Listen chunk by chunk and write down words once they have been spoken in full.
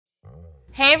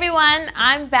Hey everyone,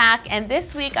 I'm back, and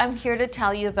this week I'm here to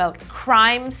tell you about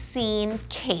crime scene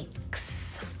cakes.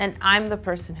 And I'm the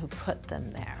person who put them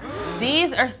there.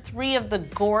 These are 3 of the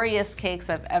goriest cakes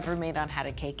I've ever made on How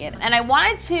to Cake It. And I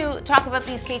wanted to talk about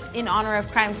these cakes in honor of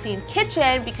Crime Scene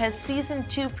Kitchen because season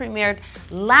 2 premiered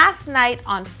last night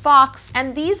on Fox,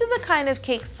 and these are the kind of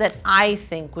cakes that I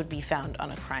think would be found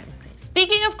on a crime scene.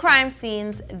 Speaking of crime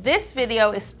scenes, this video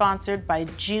is sponsored by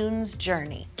June's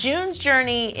Journey. June's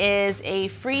Journey is a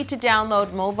free to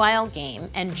download mobile game,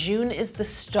 and June is the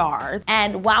star.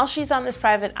 And while she's on this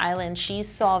private island, she's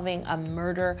solving a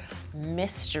murder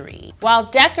mystery while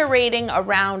decorating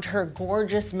around her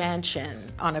gorgeous mansion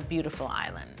on a beautiful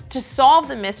island. To solve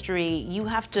the mystery, you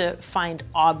have to find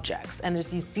objects, and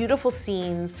there's these beautiful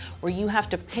scenes where you have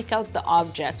to pick out the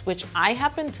objects, which I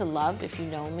happen to love. If you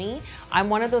know me, I'm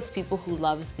one of those people who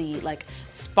loves the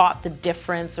spot the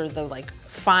difference or the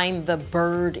find the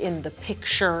bird in the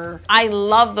picture. I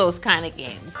love those kind of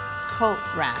games. Coat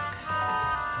rack,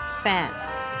 fan.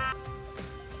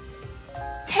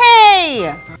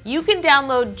 Hey! You can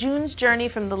download June's Journey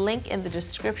from the link in the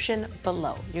description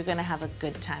below. You're gonna have a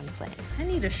good time playing. I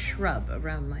need a shrub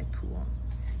around my pool.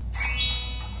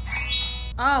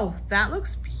 Oh, that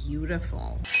looks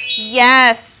beautiful.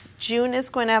 Yes, June is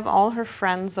going to have all her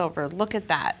friends over. Look at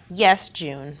that. Yes,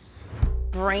 June.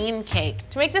 Brain cake.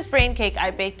 To make this brain cake,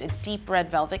 I baked a deep red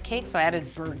velvet cake, so I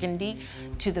added burgundy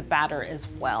to the batter as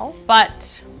well.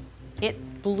 But it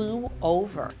blew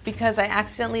over because I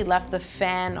accidentally left the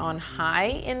fan on high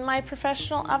in my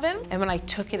professional oven. And when I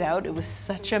took it out, it was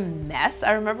such a mess.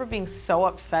 I remember being so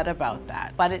upset about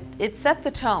that, but it set the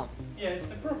tone. Yeah,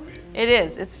 it's appropriate. It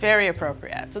is, it's very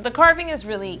appropriate. So the carving is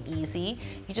really easy.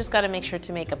 You just gotta make sure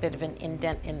to make a bit of an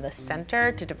indent in the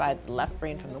center to divide the left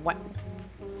brain from the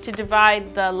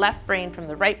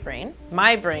right brain.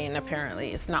 My brain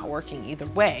apparently is not working either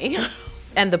way.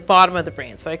 And the bottom of the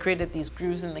brain. So I created these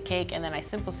grooves in the cake, and then I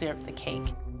simple syruped the cake.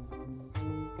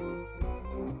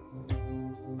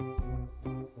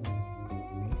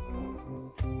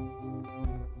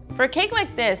 For a cake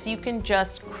like this, you can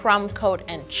just crumb coat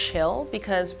and chill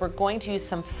because we're going to use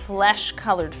some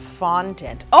flesh-colored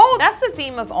fondant. Oh, that's the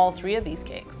theme of all 3 of these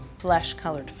cakes.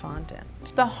 Flesh-colored fondant.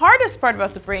 The hardest part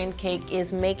about the brain cake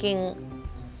is making,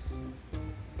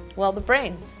 well, the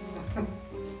brain.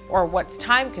 Or what's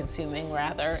time consuming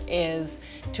rather, is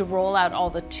to roll out all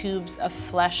the tubes of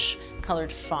flesh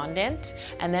colored fondant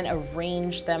and then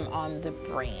arrange them on the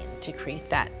brain to create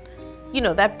that,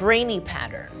 that brainy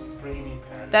pattern.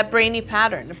 That brainy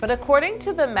pattern. But according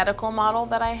to the medical model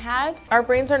that I had, our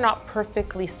brains are not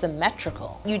perfectly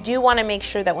symmetrical. You do want to make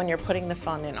sure that when you're putting the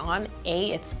fondant on,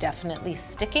 A, it's definitely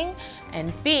sticking,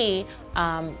 and B,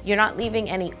 you're not leaving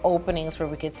any openings where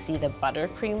we could see the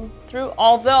buttercream through.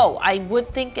 Although I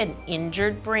would think an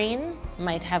injured brain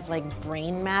might have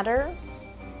brain matter.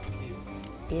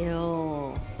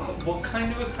 Ew. What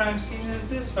kind of a crime scene is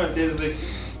this? Or there's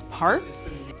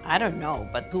parts? I don't know,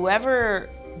 but whoever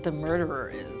the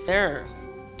murderer is, they're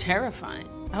terrifying.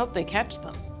 I hope they catch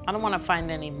them. I don't want to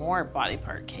find any more body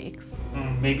part cakes.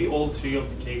 Maybe all 3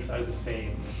 of the cakes are the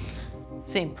same.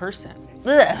 Same person.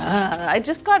 Ugh, I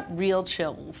just got real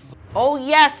chills. Oh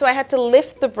yes, so I had to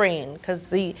lift the brain because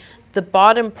the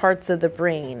bottom parts of the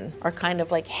brain are kind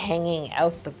of hanging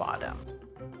out the bottom.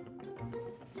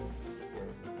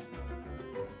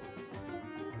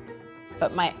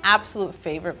 But my absolute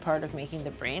favorite part of making the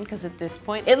brain, because at this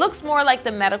point, it looks more like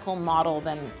the medical model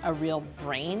than a real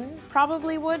brain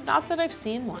probably would. Not that I've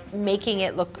seen one. Making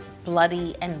it look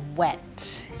bloody and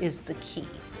wet is the key.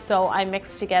 So I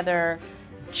mixed together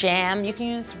jam. You can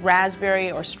use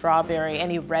raspberry or strawberry,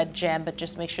 any red jam, but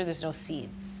just make sure there's no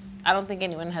seeds. I don't think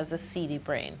anyone has a seedy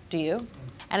brain, do you?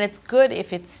 And it's good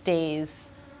if it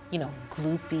stays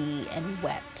gloopy and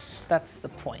wet. That's the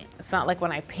point. It's not like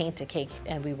when I paint a cake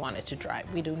and we want it to dry.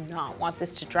 We do not want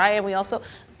this to dry, and we also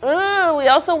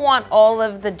want all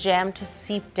of the jam to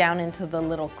seep down into the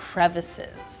little crevices.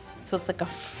 So it's like a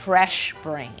fresh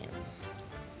brain.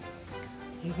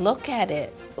 Look at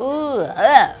it. Ooh,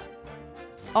 ugh.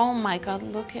 Oh my God,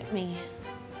 look at me.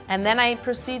 And then I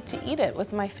proceed to eat it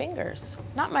with my fingers.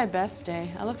 Not my best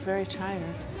day. I look very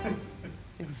tired.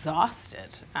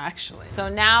 Exhausted, actually. So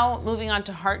now moving on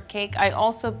to heart cake, I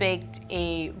also baked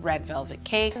a red velvet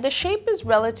cake. The shape is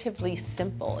relatively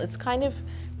simple. It's kind of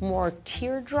more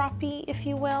teardroppy, if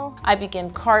you will. I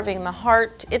begin carving the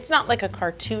heart. It's not like a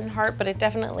cartoon heart, but it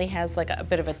definitely has a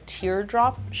bit of a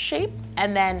teardrop shape.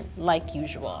 And then, like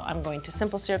usual, I'm going to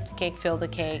simple syrup the cake, fill the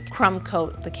cake, crumb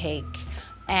coat the cake,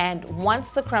 And once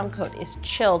the crumb coat is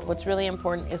chilled, what's really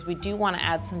important is we do want to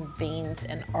add some veins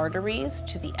and arteries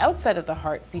to the outside of the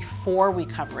heart before we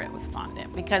cover it with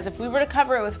fondant. Because if we were to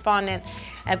cover it with fondant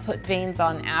and put veins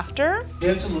on after... You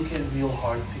have to look at real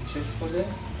heart pictures for this?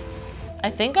 I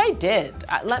think I did.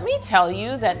 Let me tell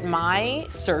you that my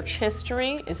search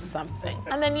history is something.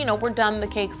 And then, you know, we're done the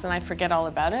cakes and I forget all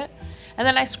about it. And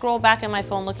then I scroll back in my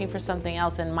phone looking for something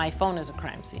else and my phone is a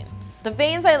crime scene. The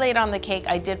veins I laid on the cake,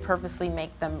 I did purposely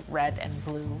make them red and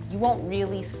blue. You won't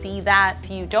really see that. If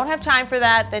you don't have time for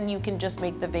that, then you can just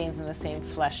make the veins in the same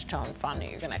flesh tone fondant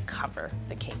you're gonna cover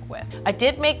the cake with. I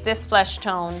did make this flesh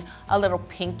tone a little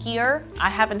pinkier. I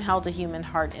haven't held a human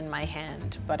heart in my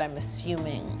hand, but I'm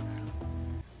assuming,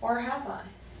 or have I,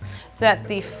 that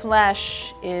the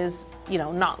flesh is, you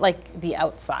know, not like the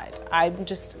outside. I'm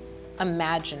just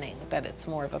imagining that it's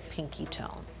more of a pinky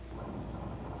tone.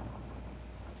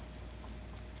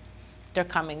 They're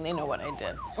coming, they know what I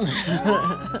did.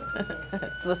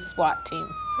 It's the SWAT team.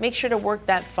 Make sure to work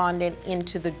that fondant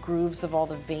into the grooves of all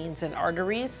the veins and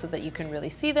arteries so that you can really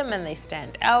see them and they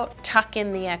stand out. Tuck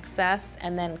in the excess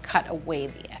and then cut away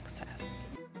the excess.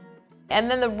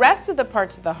 And then the rest of the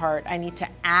parts of the heart, I need to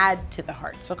add to the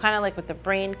heart. So kind of like with the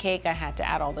brain cake, I had to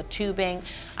add all the tubing.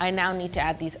 I now need to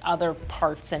add these other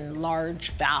parts and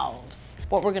large valves.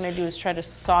 What we're gonna do is try to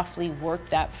softly work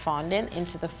that fondant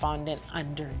into the fondant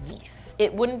underneath.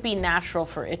 It wouldn't be natural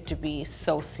for it to be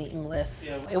so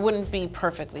seamless. Yeah. It wouldn't be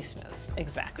perfectly smooth,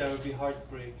 exactly. That would be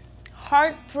heartbreaks.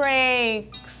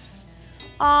 Heartbreaks.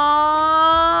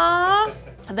 Aww.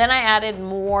 Then I added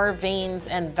more veins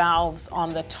and valves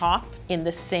on the top in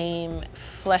the same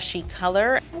fleshy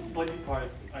color. What body part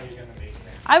are you gonna make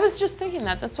next? I was just thinking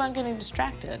that, that's why I'm getting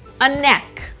distracted. A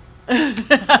neck.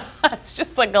 It's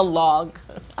just like a log.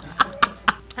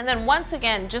 And then once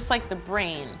again, just like the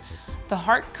brain, the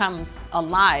heart comes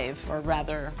alive, or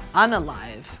rather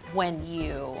unalive, when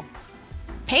you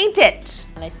paint it.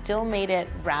 And I still made it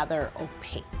rather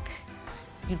opaque.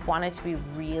 You'd want it to be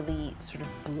really sort of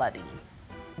bloody.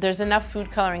 There's enough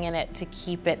food coloring in it to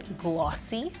keep it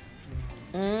glossy.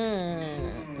 And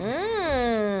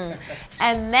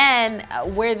then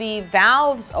where the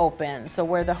valves open, so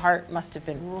where the heart must have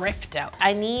been ripped out,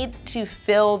 I need to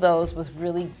fill those with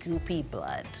really goopy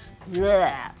blood.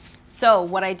 Blech. So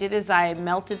what I did is I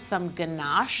melted some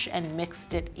ganache and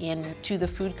mixed it into the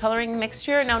food coloring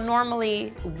mixture. Now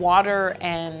normally water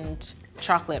and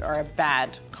chocolate are a bad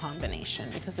combination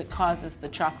because it causes the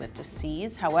chocolate to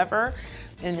seize. However,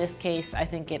 in this case, I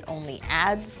think it only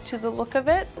adds to the look of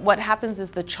it. What happens is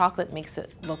the chocolate makes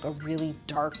it look a really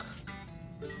dark,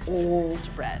 old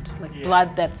red, like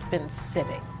blood that's been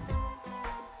sitting.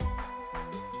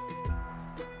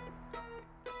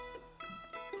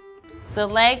 The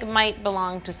leg might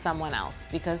belong to someone else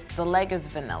because the leg is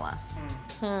vanilla.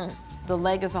 The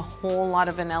leg is a whole lot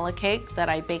of vanilla cake that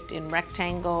I baked in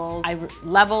rectangles. I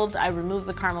leveled, I removed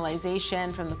the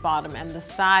caramelization from the bottom and the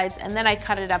sides, and then I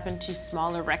cut it up into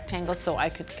smaller rectangles so I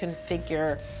could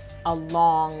configure a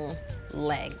long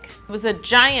leg. It was a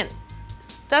giant,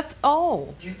 that's,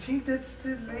 oh. You think that's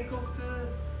the leg of the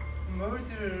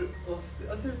murderer of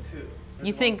the other two?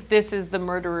 You think this is the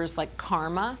murderer's like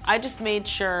karma? I just made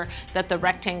sure that the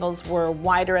rectangles were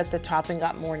wider at the top and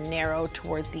got more narrow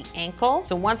toward the ankle.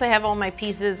 So once I have all my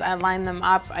pieces, I lined them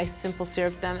up, I simple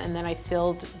syruped them, and then I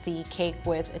filled the cake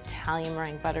with Italian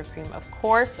meringue buttercream, of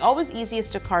course. Always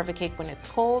easiest to carve a cake when it's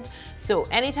cold. So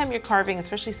anytime you're carving,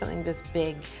 especially something this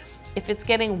big, if it's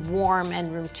getting warm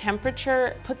and room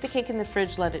temperature, put the cake in the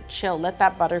fridge, let it chill, let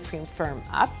that buttercream firm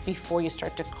up before you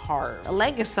start to carve. A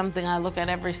leg is something I look at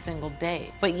every single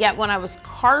day, but yet when I was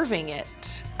carving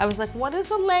it, I was like, what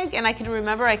is a leg? And I can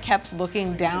remember I kept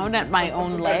looking down at my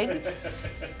own leg.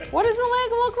 What does a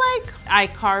leg look like? I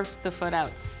carved the foot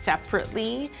out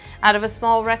separately. Out of a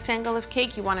small rectangle of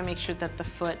cake, you want to make sure that the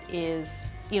foot is,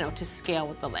 you know, to scale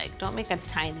with the leg. Don't make a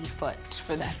tiny foot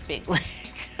for that big leg.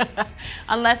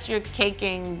 Unless you're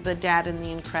caking the Dad in The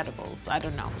Incredibles, I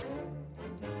don't know.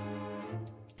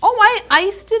 Oh, I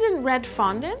iced it in red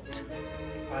fondant.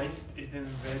 Iced it in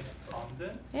red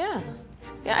fondant? Yeah,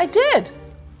 I did.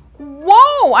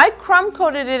 Whoa, I crumb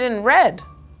coated it in red.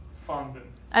 Fondant.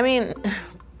 I mean,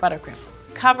 buttercream.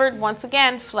 Covered, once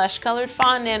again, flesh colored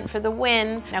fondant for the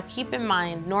win. Now keep in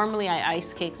mind, normally I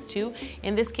ice cakes too.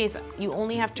 In this case, you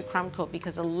only have to crumb coat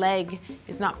because a leg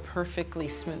is not perfectly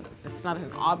smooth. It's not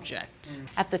an object.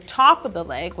 At the top of the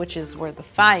leg, which is where the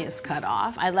thigh is cut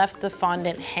off, I left the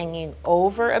fondant hanging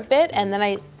over a bit and then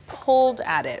I pulled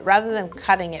at it rather than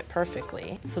cutting it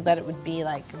perfectly so that it would be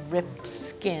like ripped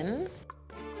skin.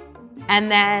 And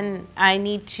then I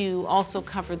need to also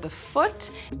cover the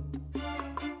foot.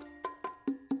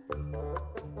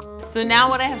 So now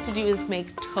what I have to do is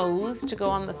make toes to go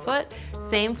on the foot.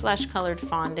 Same flesh colored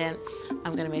fondant.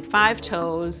 I'm gonna make 5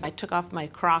 toes. I took off my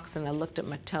Crocs and I looked at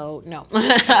my toe. No.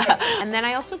 And then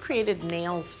I also created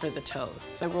nails for the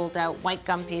toes. I rolled out white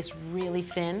gum paste really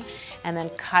thin and then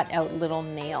cut out little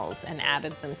nails and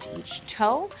added them to each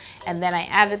toe. And then I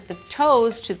added the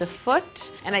toes to the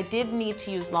foot, and I did need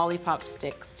to use lollipop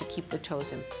sticks to keep the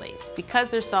toes in place. Because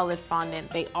they're solid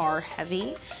fondant, they are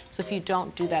heavy. So if you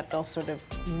don't do that,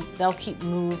 they'll keep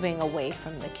moving away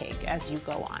from the cake as you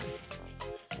go on.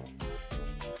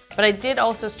 But I did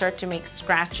also start to make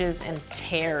scratches and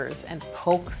tears and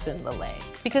pokes in the leg.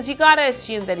 Because you gotta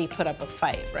assume that he put up a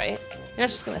fight, right? You're not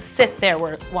just gonna sit there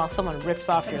while someone rips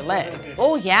off your leg.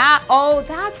 Oh yeah, oh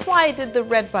that's why I did the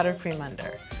red buttercream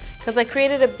under. Because I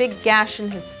created a big gash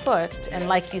in his foot, and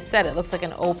like you said, it looks like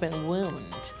an open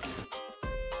wound.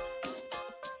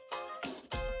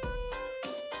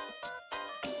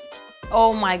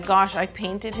 Oh my gosh, I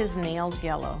painted his nails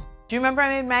yellow. Do you remember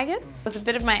I made maggots? With a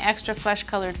bit of my extra flesh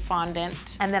colored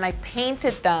fondant, and then I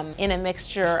painted them in a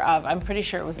mixture of, I'm pretty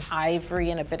sure it was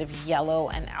ivory and a bit of yellow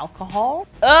and alcohol.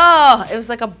 Oh, it was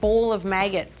like a bowl of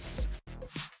maggots.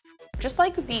 Just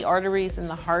like the arteries in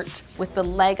the heart, with the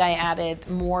leg I added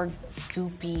more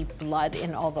goopy blood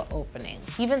in all the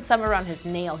openings. Even some around his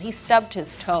nail. He stubbed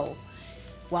his toe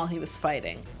while he was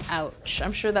fighting. Ouch.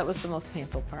 I'm sure that was the most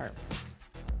painful part.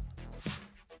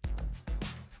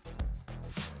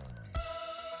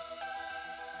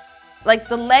 Like,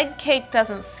 the leg cake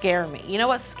doesn't scare me. You know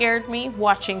what scared me?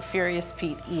 Watching Furious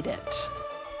Pete eat it.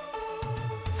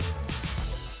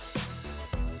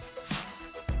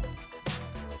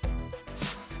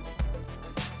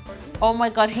 Oh my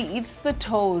God, he eats the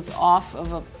toes off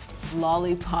of a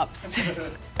lollipop stick.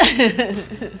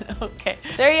 Okay,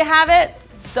 there you have it.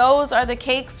 Those are the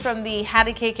cakes from the How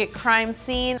to Cake It crime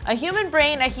scene. A human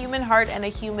brain, a human heart, and a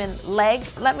human leg.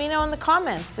 Let me know in the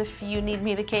comments if you need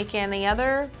me to cake any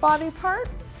other body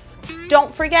parts.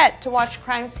 Don't forget to watch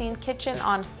Crime Scene Kitchen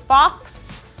on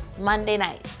Fox Monday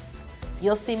nights.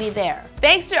 You'll see me there.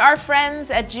 Thanks to our friends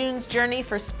at June's Journey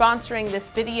for sponsoring this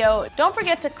video. Don't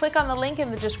forget to click on the link in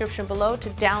the description below to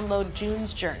download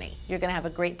June's Journey. You're gonna have a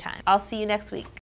great time. I'll see you next week.